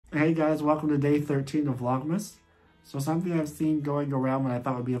Hey guys, welcome to day 13 of Vlogmas. So something I've seen going around and I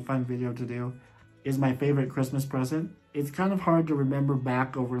thought would be a fun video to do is my favorite Christmas present. It's kind of hard to remember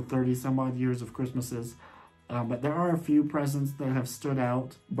back over 30 some odd years of Christmases, but there are a few presents that have stood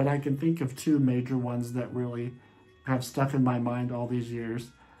out, but I can think of two major ones that really have stuck in my mind all these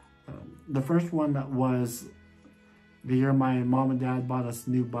years. The first one was the year my mom and dad bought us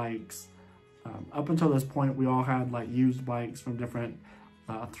new bikes. Up until this point, we all had like used bikes from different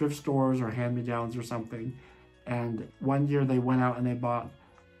thrift stores or hand-me-downs or something. And one year they went out and they bought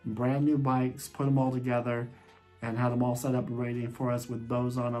brand new bikes, put them all together, and had them all set up and waiting for us with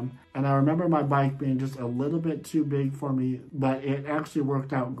bows on them. And I remember my bike being just a little bit too big for me, but it actually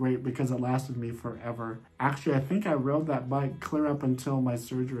worked out great because it lasted me forever. Actually, I think I rode that bike clear up until my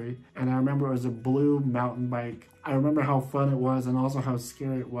surgery. And I remember it was a blue mountain bike. I remember how fun it was and also how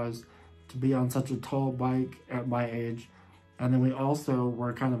scary it was to be on such a tall bike at my age. And then we also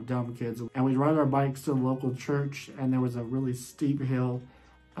were kind of dumb kids. And we'd ride our bikes to the local church, and there was a really steep hill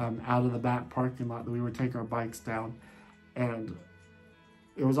out of the back parking lot that we would take our bikes down. And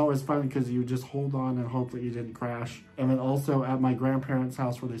it was always fun because you would just hold on and hope that you didn't crash. And then also at my grandparents'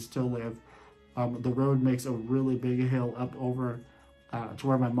 house where they still live, the road makes a really big hill up over to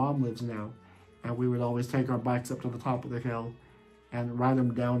where my mom lives now. And we would always take our bikes up to the top of the hill and ride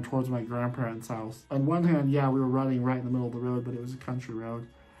them down towards my grandparents' house. On one hand, yeah, we were running right in the middle of the road, but it was a country road,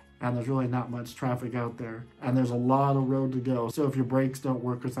 and there's really not much traffic out there, and there's a lot of road to go. So if your brakes don't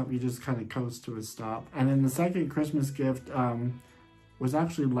work or something, you just kind of coast to a stop. And then the second Christmas gift was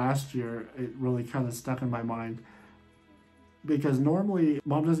actually last year. It really kind of stuck in my mind, because normally,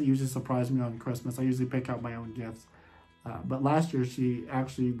 Mom doesn't usually surprise me on Christmas. I usually pick out my own gifts. But last year she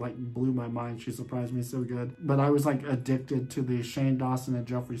actually like blew my mind. She surprised me so good. But I was like addicted to the Shane Dawson and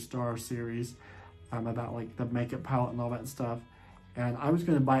Jeffree Star series about like the makeup palette and all that stuff. And I was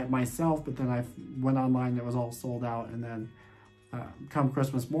going to buy it myself, but then I went online and it was all sold out. And then come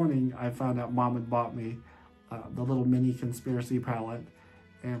Christmas morning, I found out Mom had bought me the little mini conspiracy palette.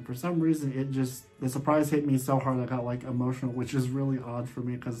 And for some reason, the surprise hit me so hard I got like emotional, which is really odd for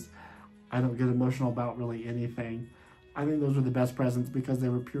me because I don't get emotional about really anything. I think those were the best presents because they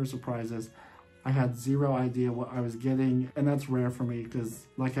were pure surprises. I had zero idea what I was getting, and that's rare for me because,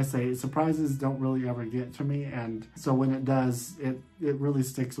 like I say, surprises don't really ever get to me, and so when it does, it really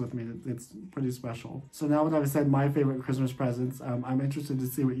sticks with me. It's pretty special. So now that I've said my favorite Christmas presents, I'm interested to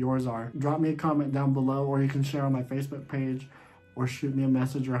see what yours are. Drop me a comment down below, or you can share on my Facebook page, or shoot me a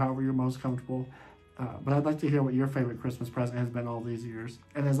message, or however you're most comfortable. But I'd like to hear what your favorite Christmas present has been all these years.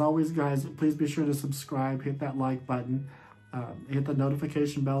 And as always, guys, please be sure to subscribe, hit that like button, hit the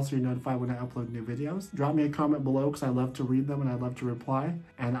notification bell so you're notified when I upload new videos. Drop me a comment below because I love to read them and I love to reply.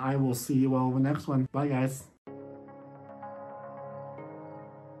 And I will see you all in the next one. Bye, guys.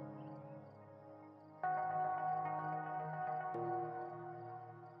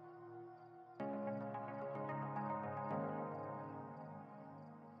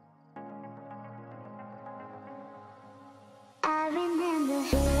 I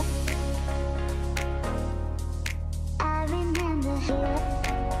remember